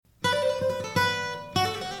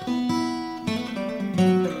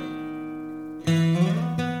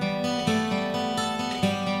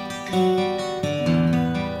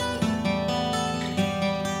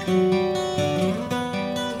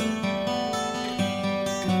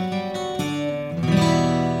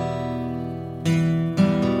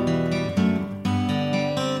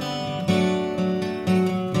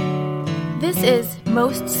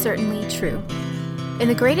most certainly true. In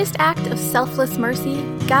the greatest act of selfless mercy,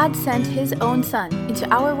 God sent His own Son into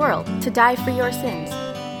our world to die for your sins,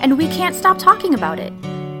 and we can't stop talking about it.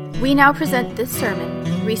 We now present this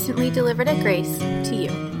sermon, recently delivered at Grace, to you.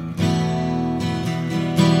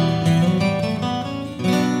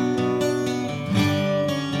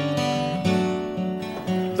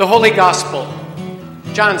 The Holy Gospel,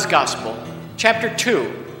 John's Gospel, chapter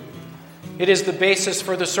 2. It is the basis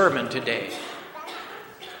for the sermon today.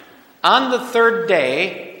 On the third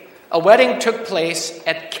day, a wedding took place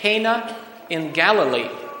at Cana in Galilee.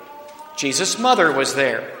 Jesus' mother was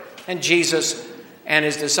there, and Jesus and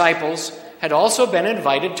his disciples had also been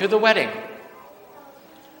invited to the wedding.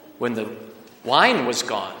 When the wine was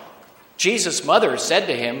gone, Jesus' mother said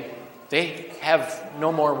to him, "They have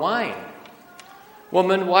no more wine."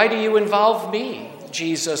 "Woman, why do you involve me?"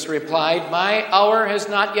 Jesus replied, "My hour has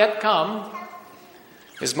not yet come."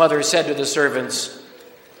 His mother said to the servants,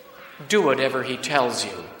 "Do whatever he tells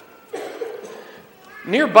you."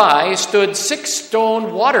 Nearby stood 6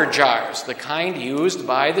 stone water jars, the kind used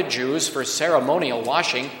by the Jews for ceremonial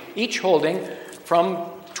washing, each holding from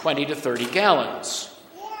 20 to 30 gallons.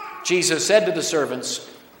 Jesus said to the servants,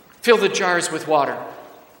 "Fill the jars with water."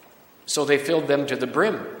 So they filled them to the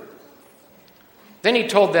brim. Then he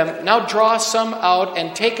told them, "Now draw some out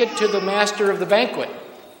and take it to the master of the banquet."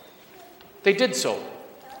 They did so.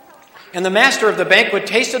 And the master of the banquet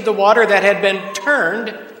tasted the water that had been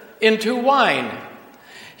turned into wine.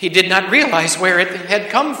 He did not realize where it had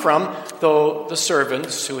come from, though the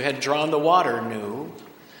servants who had drawn the water knew.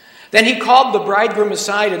 Then he called the bridegroom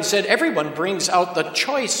aside and said, "Everyone brings out the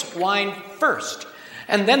choice wine first,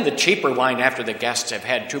 and then the cheaper wine after the guests have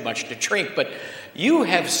had too much to drink. But you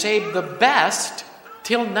have saved the best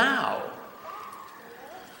till now."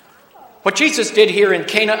 What Jesus did here in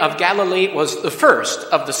Cana of Galilee was the first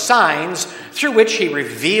of the signs through which he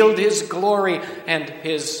revealed his glory, and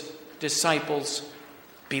his disciples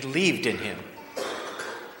believed in him.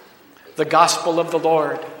 The Gospel of the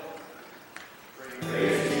Lord.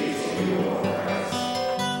 Praise be to you, Lord Christ.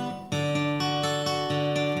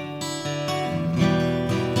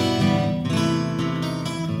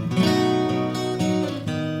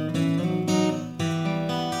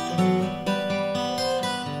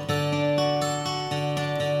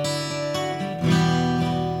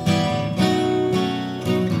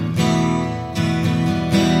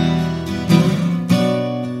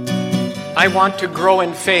 I want to grow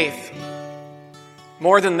in faith.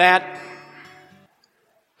 More than that,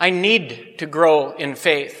 I need to grow in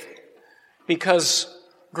faith, because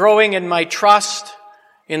growing in my trust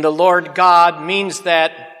in the Lord God means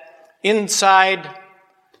that inside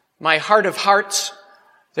my heart of hearts,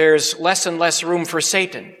 there's less and less room for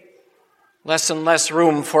Satan, less and less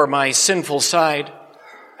room for my sinful side,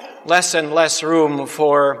 less and less room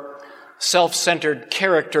for self-centered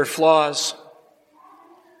character flaws.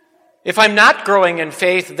 If I'm not growing in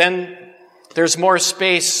faith, then there's more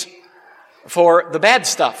space for the bad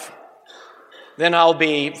stuff. Then I'll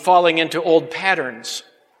be falling into old patterns,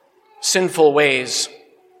 sinful ways,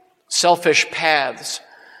 selfish paths.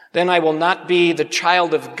 Then I will not be the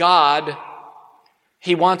child of God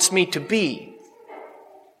He wants me to be.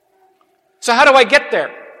 So how do I get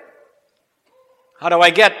there? How do I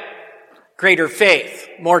get greater faith,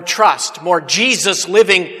 more trust, more Jesus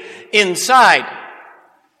living inside?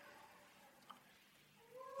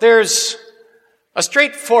 There's a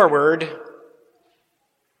straightforward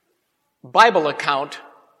Bible account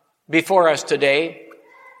before us today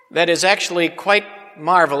that is actually quite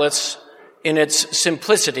marvelous in its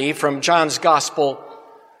simplicity from John's Gospel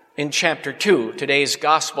in chapter 2, today's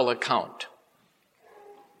Gospel account.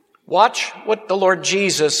 Watch what the Lord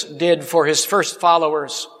Jesus did for his first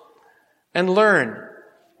followers and learn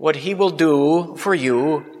what he will do for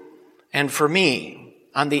you and for me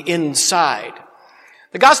on the inside.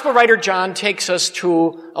 The gospel writer John takes us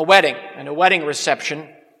to a wedding and a wedding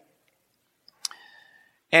reception.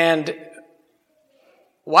 And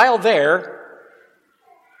while there,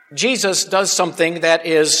 Jesus does something that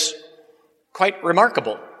is quite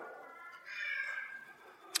remarkable.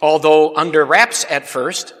 Although under wraps at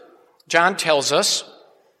first, John tells us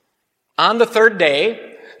on the third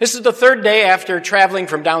day, this is the third day after traveling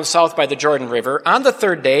from down south by the Jordan River, on the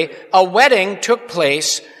third day, a wedding took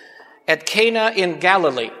place at Cana in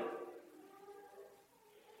Galilee.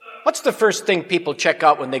 What's the first thing people check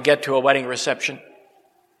out when they get to a wedding reception?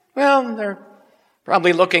 Well, they're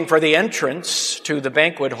probably looking for the entrance to the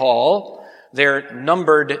banquet hall, their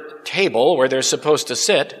numbered table where they're supposed to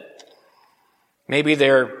sit. Maybe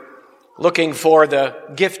they're looking for the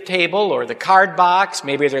gift table or the card box.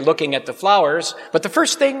 Maybe they're looking at the flowers. But the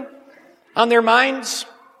first thing on their minds?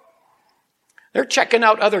 They're checking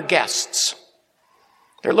out other guests.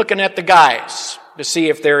 They're looking at the guys to see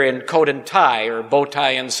if they're in coat and tie or bow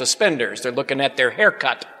tie and suspenders. They're looking at their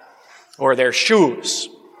haircut or their shoes.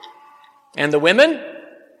 And the women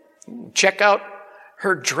check out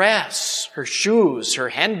her dress, her shoes, her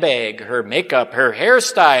handbag, her makeup, her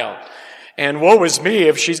hairstyle. And woe is me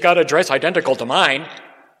if she's got a dress identical to mine.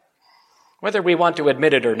 Whether we want to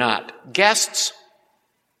admit it or not, guests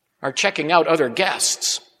are checking out other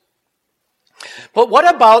guests. But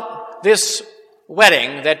what about this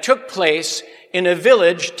wedding that took place in a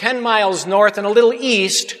village 10 miles north and a little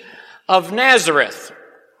east of Nazareth?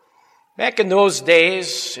 Back in those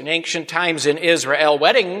days, in ancient times in Israel,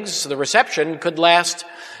 weddings, the reception could last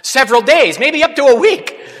several days, maybe up to a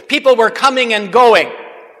week. People were coming and going.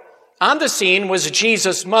 On the scene was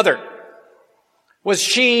Jesus' mother. Was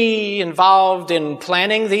she involved in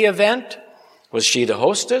planning the event? Was she the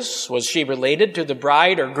hostess? Was she related to the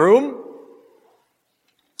bride or groom?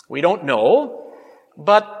 We don't know,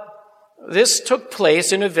 but this took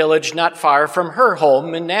place in a village not far from her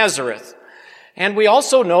home in Nazareth. And we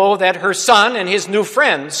also know that her son and his new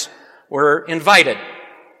friends were invited.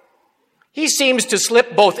 He seems to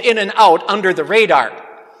slip both in and out under the radar.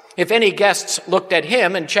 If any guests looked at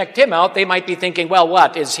him and checked him out, they might be thinking, well,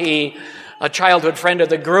 what? Is he a childhood friend of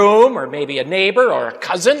the groom, or maybe a neighbor or a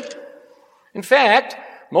cousin? In fact,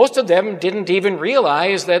 most of them didn't even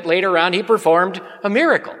realize that later on he performed a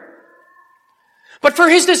miracle. But for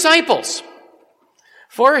his disciples,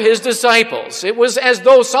 it was as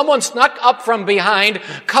though someone snuck up from behind,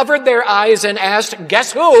 covered their eyes, and asked,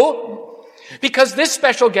 guess who? Because this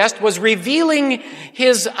special guest was revealing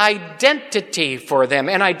his identity for them,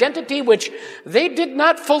 an identity which they did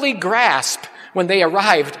not fully grasp when they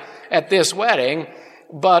arrived at this wedding,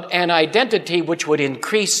 but an identity which would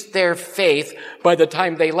increase their faith by the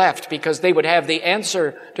time they left, because they would have the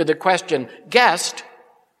answer to the question, guest,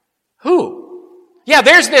 who? Yeah,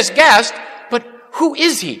 there's this guest, but who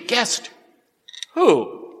is he? Guest,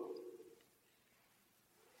 who?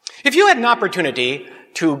 If you had an opportunity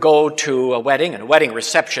to go to a wedding and a wedding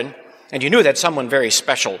reception, and you knew that someone very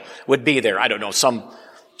special would be there, I don't know, some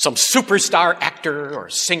superstar actor or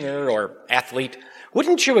singer or athlete,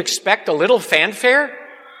 wouldn't you expect a little fanfare?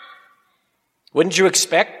 Wouldn't you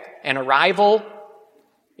expect an arrival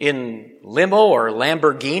in limo or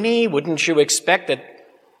Lamborghini? Wouldn't you expect that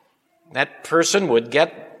that person would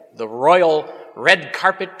get the royal red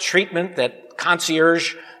carpet treatment, that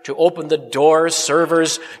concierge to open the doors,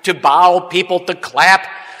 servers to bow, people to clap,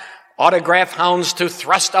 autograph hounds to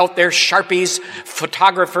thrust out their Sharpies,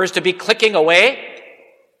 photographers to be clicking away?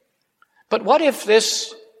 But what if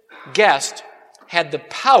this guest had the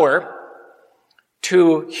power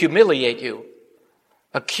to humiliate you,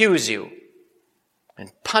 accuse you,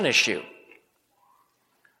 and punish you?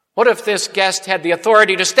 What if this guest had the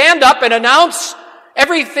authority to stand up and announce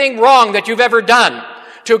everything wrong that you've ever done,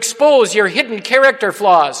 to expose your hidden character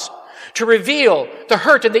flaws, to reveal the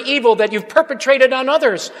hurt and the evil that you've perpetrated on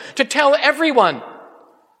others, to tell everyone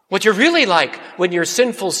what you're really like when your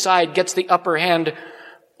sinful side gets the upper hand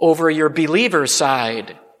over your believer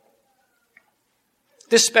side?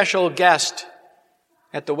 This special guest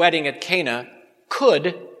at the wedding at Cana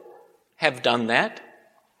could have done that.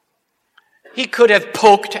 He could have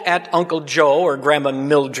poked at Uncle Joe or Grandma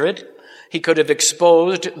Mildred. He could have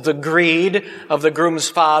exposed the greed of the groom's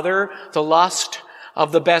father, the lust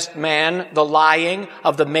of the best man, the lying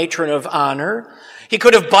of the matron of honor. He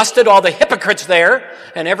could have busted all the hypocrites there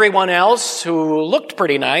and everyone else who looked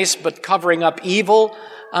pretty nice but covering up evil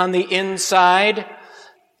on the inside.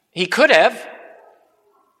 He could have,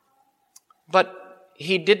 but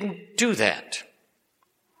he didn't do that.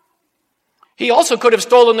 He also could have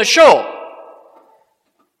stolen the show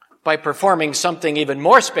by performing something even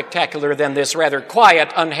more spectacular than this rather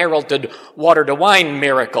quiet, unheralded water-to-wine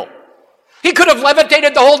miracle. He could have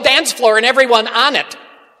levitated the whole dance floor and everyone on it.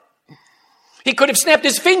 He could have snapped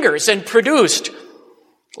his fingers and produced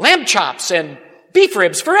lamb chops and beef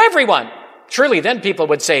ribs for everyone. Surely then people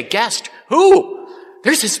would say, guest, who?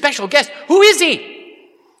 There's a special guest. Who is he?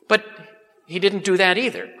 But he didn't do that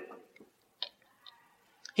either.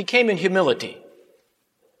 He came in humility.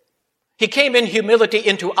 He came in humility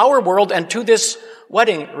into our world and to this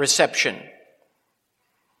wedding reception.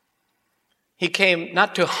 He came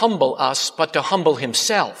not to humble us, but to humble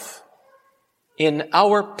himself in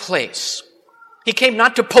our place. He came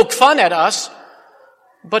not to poke fun at us,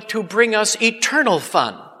 but to bring us eternal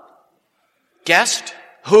fun. Guest?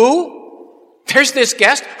 Who? There's this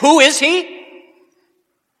guest. Who is he?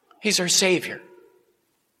 He's our Savior.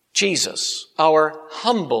 Jesus, our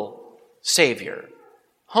humble Savior.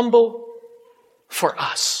 Humble for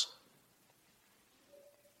us.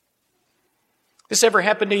 This ever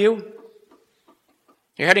happened to you?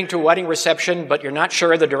 You're heading to a wedding reception, but you're not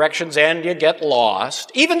sure of the directions and you get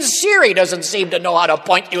lost. Even Siri doesn't seem to know how to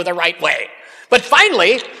point you the right way. But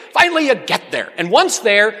finally you get there. And once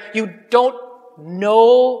there, you don't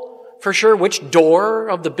know for sure which door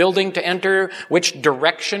of the building to enter, which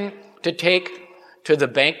direction to take to the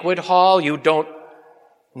banquet hall. You don't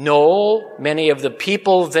know many of the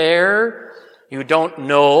people there. You don't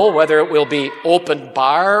know whether it will be open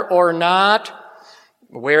bar or not,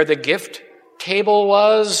 where the gift table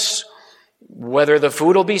was, whether the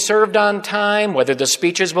food will be served on time, whether the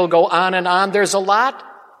speeches will go on and on. There's a lot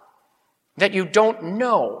that you don't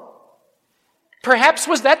know. Perhaps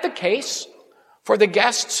was that the case for the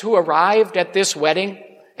guests who arrived at this wedding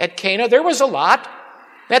at Cana? There was a lot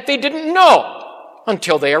that they didn't know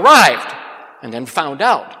until they arrived and then found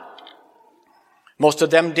out. Most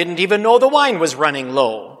of them didn't even know the wine was running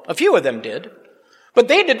low. A few of them did, but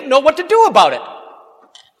they didn't know what to do about it.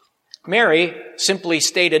 Mary simply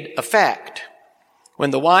stated a fact. When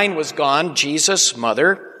the wine was gone, Jesus'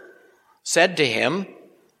 mother said to him,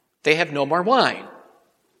 "They have no more wine."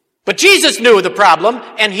 But Jesus knew the problem,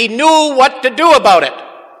 and he knew what to do about it.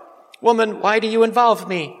 "Woman, why do you involve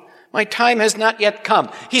me? My time has not yet come."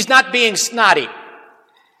 He's not being snotty.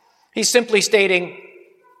 He's simply stating,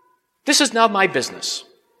 this is now my business,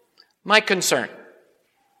 my concern.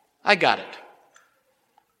 I got it.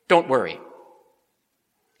 Don't worry.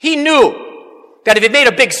 He knew that if it made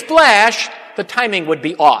a big splash, the timing would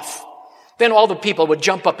be off. Then all the people would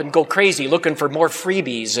jump up and go crazy looking for more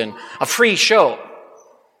freebies and a free show.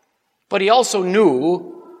 But he also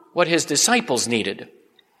knew what his disciples needed.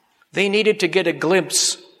 They needed to get a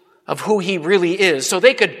glimpse of who he really is so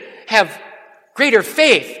they could have greater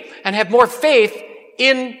faith and have more faith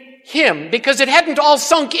in him, because it hadn't all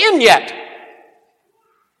sunk in yet.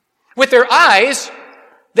 With their eyes,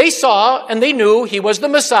 they saw and they knew he was the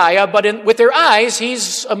Messiah, but with their eyes,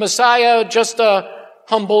 he's a Messiah, just a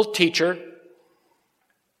humble teacher.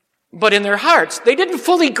 But in their hearts, they didn't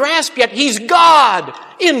fully grasp yet he's God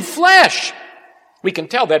in flesh. We can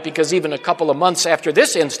tell that because even a couple of months after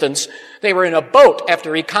this instance, they were in a boat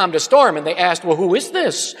after he calmed a storm, and they asked, well, who is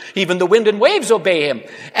this? Even the wind and waves obey him.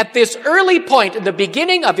 At this early point in the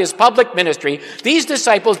beginning of his public ministry, these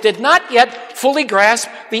disciples did not yet fully grasp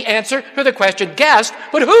the answer to the question, guest,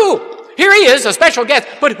 but who? Here he is, a special guest,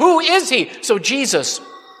 but who is he? So Jesus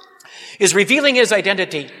is revealing his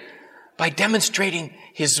identity by demonstrating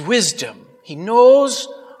his wisdom. He knows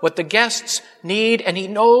what the guests need, and he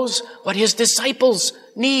knows what his disciples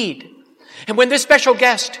need. And when this special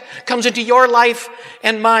guest comes into your life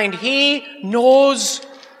and mine, he knows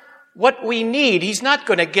what we need. He's not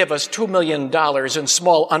going to give us $2 million in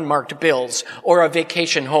small unmarked bills, or a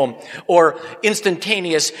vacation home, or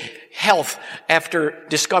instantaneous health after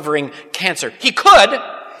discovering cancer. He could,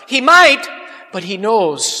 he might, but he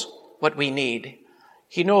knows what we need.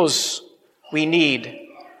 He knows we need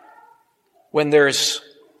when there's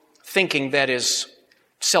thinking that is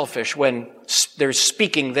selfish, when there's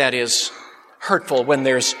speaking that is hurtful, when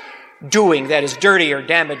there's doing that is dirty or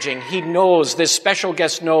damaging. He knows, this special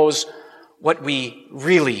guest knows what we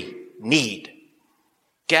really need.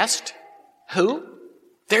 Guest? Who?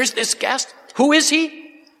 There's this guest. Who is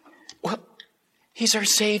he? Well, he's our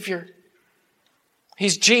Savior.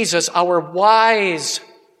 He's Jesus, our wise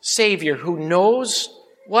Savior who knows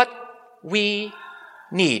what we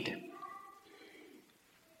need.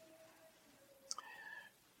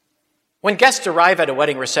 When guests arrive at a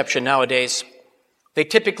wedding reception nowadays, they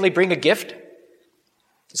typically bring a gift.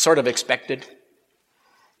 It's sort of expected.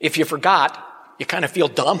 If you forgot, you kind of feel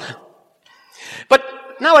dumb. But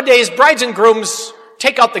nowadays, brides and grooms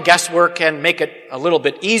take out the guesswork and make it a little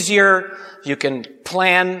bit easier. You can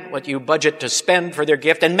plan what you budget to spend for their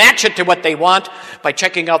gift and match it to what they want by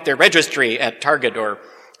checking out their registry at Target or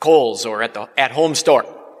Kohl's or at the at-home store.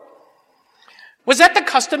 Was that the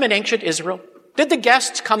custom in ancient Israel? Did the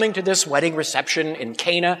guests coming to this wedding reception in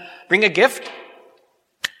Cana bring a gift?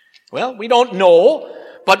 Well, we don't know,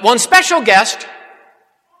 but one special guest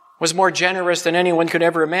was more generous than anyone could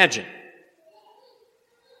ever imagine.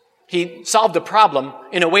 He solved the problem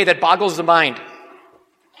in a way that boggles the mind.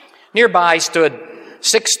 Nearby stood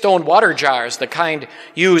 6 stone water jars, the kind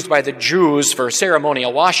used by the Jews for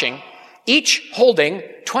ceremonial washing, each holding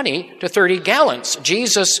 20 to 30 gallons.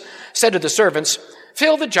 Jesus said to the servants,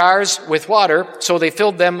 "Fill the jars with water," so they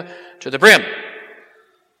filled them to the brim.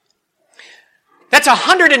 That's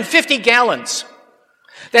 150 gallons.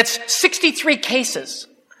 That's 63 cases.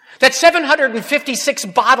 That's 756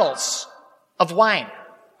 bottles of wine.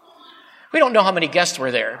 We don't know how many guests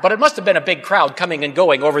were there, but it must have been a big crowd coming and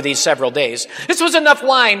going over these several days. This was enough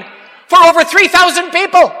wine for over 3,000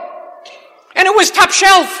 people. And it was top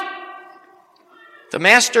shelf. The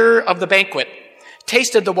master of the banquet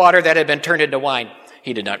tasted the water that had been turned into wine.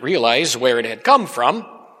 He did not realize where it had come from,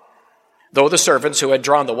 though the servants who had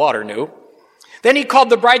drawn the water knew. Then he called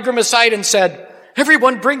the bridegroom aside and said,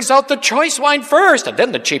 "Everyone brings out the choice wine first, and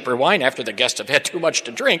then the cheaper wine after the guests have had too much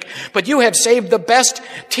to drink. But you have saved the best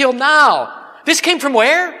till now." This came from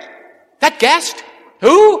where? That guest?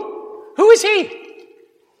 Who? Who is he?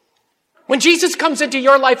 When Jesus comes into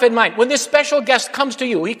your life and mine, when this special guest comes to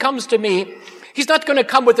you, he comes to me, he's not going to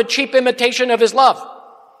come with a cheap imitation of his love.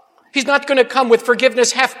 He's not going to come with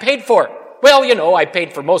forgiveness half paid for. Well, I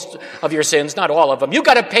paid for most of your sins, not all of them. You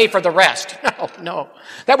got to pay for the rest. No.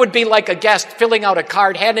 That would be like a guest filling out a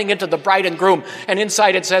card, handing it to the bride and groom, and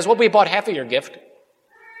inside it says, "Well, we bought half of your gift.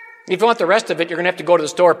 If you want the rest of it, you're going to have to go to the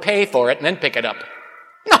store, pay for it, and then pick it up."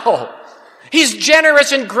 No. He's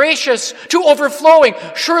generous and gracious to overflowing.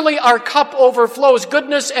 Surely our cup overflows.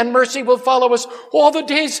 Goodness and mercy will follow us all the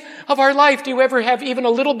days of our life. Do you ever have even a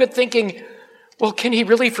little bit thinking, well, can he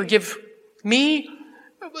really forgive me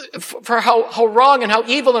for how wrong and how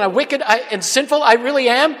evil and how wicked and sinful I really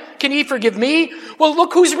am? Can he forgive me? Well,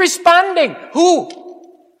 look who's responding. Who?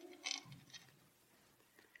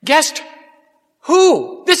 Guest?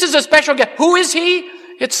 Who? This is a special guest. Who is he?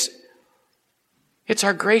 It's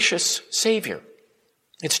our gracious Savior.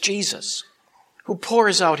 It's Jesus who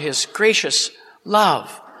pours out his gracious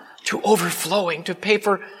love to overflowing to pay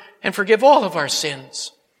for and forgive all of our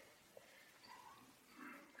sins.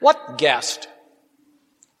 What guest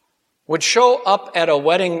would show up at a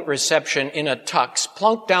wedding reception in a tux,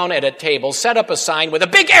 plunk down at a table, set up a sign with a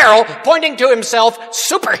big arrow pointing to himself,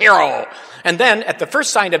 "Superhero," and then at the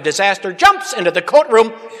first sign of disaster jumps into the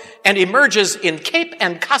courtroom and emerges in cape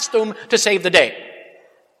and costume to save the day?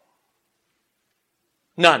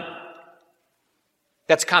 None.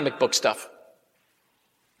 That's comic book stuff.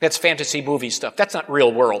 That's fantasy movie stuff. That's not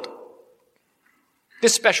real world.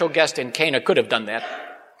 This special guest in Cana could have done that,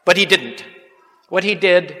 but he didn't. What he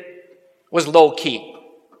did was low key.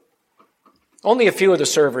 Only a few of the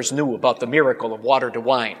servers knew about the miracle of water to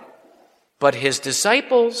wine. But his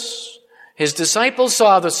disciples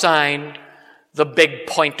saw the sign, the big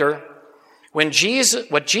pointer. What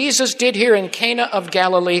Jesus did here in Cana of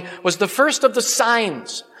Galilee was the first of the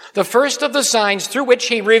signs through which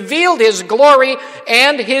he revealed his glory,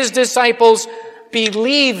 and his disciples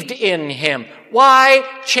believed in him. Why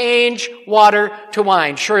change water to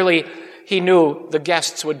wine? Surely he knew the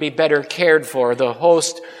guests would be better cared for. The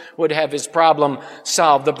host would have his problem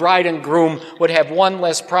solved. The bride and groom would have one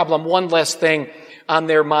less problem, one less thing on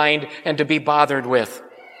their mind and to be bothered with.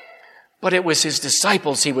 But it was his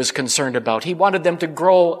disciples he was concerned about. He wanted them to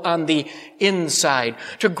grow on the inside,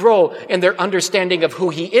 to grow in their understanding of who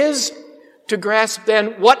he is, to grasp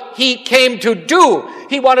then what he came to do.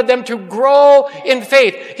 He wanted them to grow in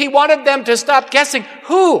faith. He wanted them to stop guessing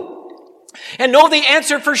who, and know the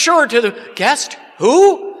answer for sure to the guest.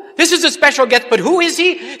 Who? This is a special guest, but who is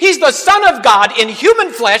he? He's the Son of God in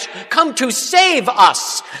human flesh, come to save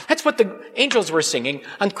us. That's what the angels were singing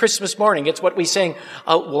on Christmas morning. It's what we sang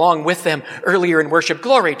along with them earlier in worship.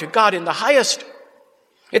 Glory to God in the highest.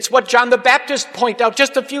 It's what John the Baptist pointed out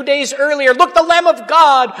just a few days earlier. Look, the Lamb of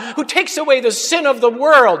God who takes away the sin of the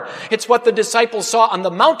world. It's what the disciples saw on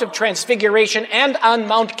the Mount of Transfiguration and on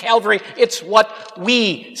Mount Calvary. It's what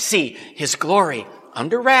we see. His glory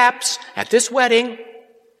under wraps at this wedding,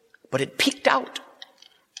 but it peeked out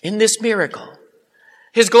in this miracle.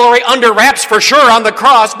 His glory under wraps for sure on the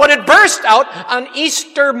cross, but it burst out on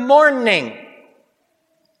Easter morning.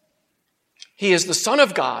 He is the Son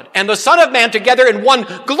of God and the Son of Man together in one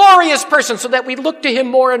glorious person, so that we look to him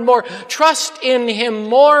more and more, trust in him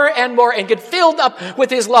more and more, and get filled up with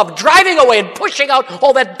his love, driving away and pushing out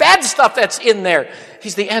all that bad stuff that's in there.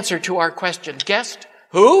 He's the answer to our question. Guessed?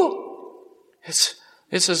 Who?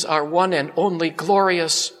 This is our one and only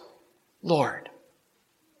glorious Lord.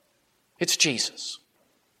 It's Jesus,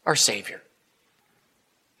 our Savior.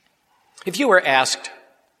 If you were asked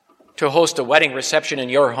to host a wedding reception in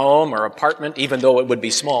your home or apartment, even though it would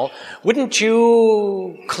be small, wouldn't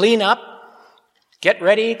you clean up, get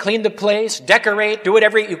ready, clean the place, decorate, do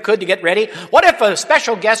whatever you could to get ready? What if a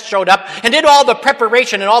special guest showed up and did all the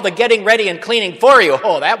preparation and all the getting ready and cleaning for you?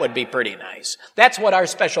 Oh, that would be pretty nice. That's what our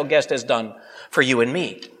special guest has done for you and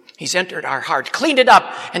me. He's entered our heart, cleaned it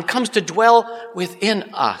up, and comes to dwell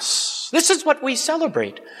within us. This is what we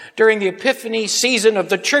celebrate during the Epiphany season of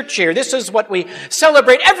the church year. This is what we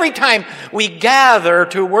celebrate every time we gather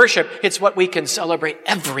to worship. It's what we can celebrate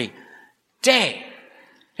every day.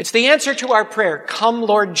 It's the answer to our prayer, "Come,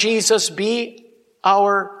 Lord Jesus, be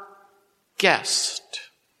our guest."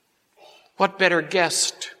 What better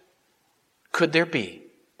guest could there be?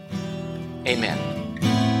 Amen.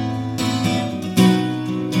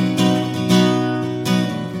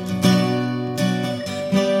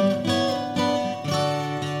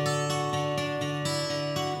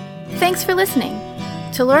 Thanks for listening.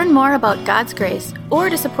 To learn more about God's grace or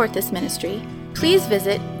to support this ministry, please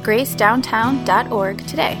visit gracedowntown.org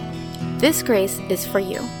today. This grace is for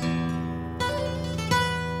you.